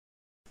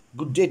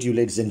Good day to you,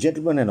 ladies and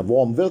gentlemen, and a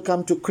warm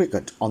welcome to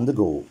Cricket on the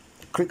Go.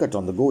 Cricket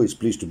on the Go is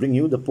pleased to bring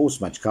you the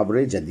post-match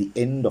coverage at the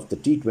end of the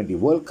T20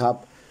 World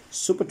Cup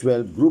Super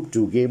 12 Group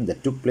 2 game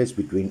that took place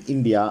between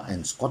India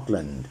and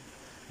Scotland.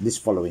 This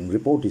following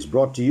report is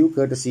brought to you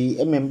courtesy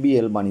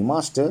MMBL Money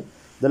Master,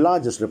 the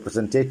largest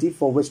representative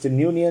for Western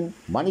Union,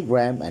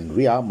 MoneyGram and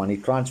Ria money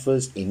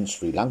transfers in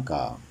Sri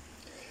Lanka.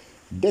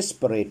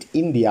 Desperate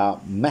India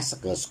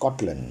massacre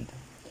Scotland.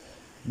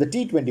 The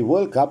T20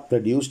 World Cup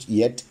produced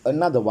yet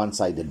another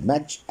one-sided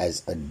match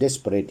as a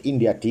desperate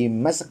India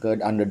team massacred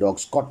underdog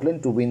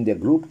Scotland to win their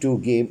Group 2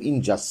 game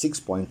in just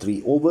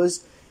 6.3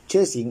 overs,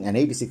 chasing an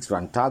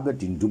 86-run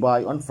target in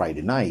Dubai on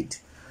Friday night.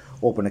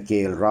 Opener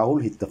KL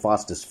Rahul hit the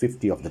fastest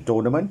 50 of the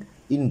tournament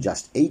in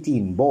just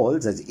 18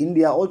 balls as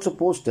India also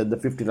posted the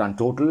 50-run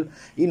total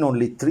in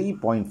only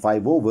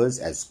 3.5 overs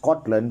as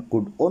Scotland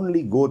could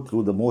only go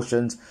through the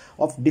motions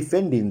of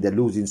defending their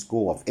losing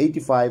score of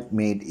 85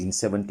 made in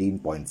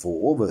 17.4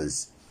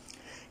 overs.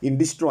 In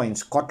destroying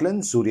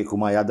Scotland, Surya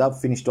Kumar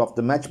Yadav finished off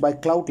the match by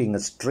clouting a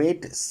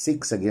straight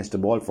 6 against a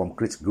ball from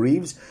Chris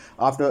Greaves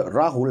after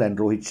Rahul and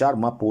Rohit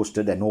Sharma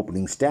posted an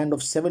opening stand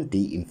of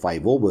 70 in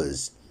 5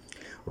 overs.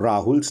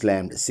 Rahul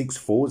slammed 6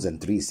 fours and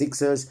 3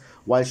 sixers,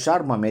 while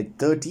Sharma made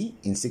 30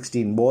 in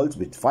 16 balls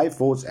with 5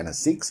 fours and a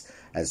 6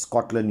 as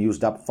Scotland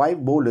used up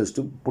 5 bowlers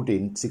to put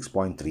in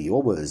 6.3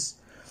 overs.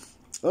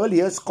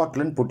 Earlier,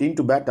 Scotland put in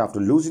to bat after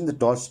losing the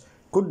toss,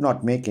 could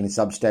not make any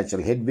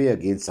substantial headway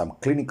against some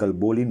clinical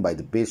bowling by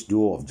the pace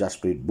duo of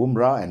Jasprit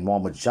Bumrah and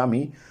Mohammad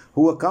Shami,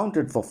 who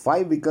accounted for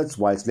 5 wickets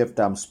whilst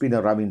left-arm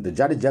spinner Ravindra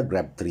Jadeja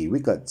grabbed 3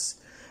 wickets.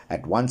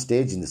 At one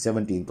stage in the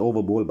 17th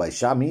over bowl by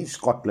Shami,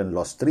 Scotland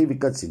lost 3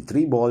 wickets in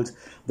 3 balls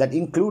that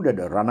included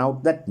a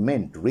run-out that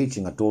meant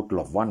reaching a total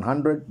of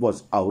 100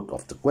 was out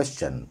of the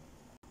question.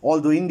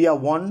 Although India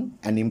won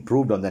and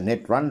improved on the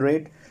net run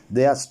rate,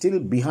 they are still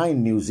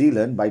behind New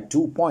Zealand by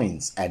 2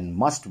 points and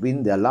must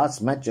win their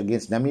last match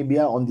against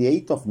Namibia on the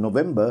 8th of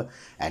November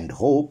and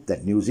hope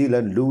that New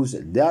Zealand lose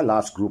their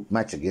last group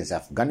match against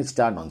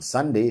Afghanistan on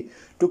Sunday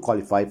to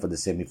qualify for the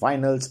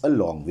semi-finals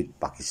along with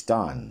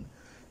Pakistan.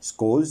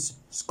 Scores: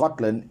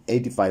 Scotland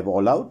 85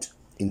 all out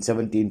in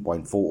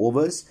 17.4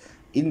 overs,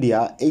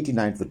 India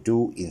 89 for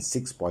 2 in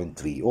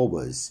 6.3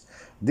 overs.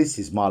 This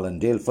is Marlon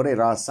Dale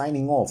Ferreira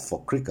signing off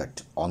for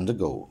Cricket on the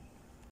Go.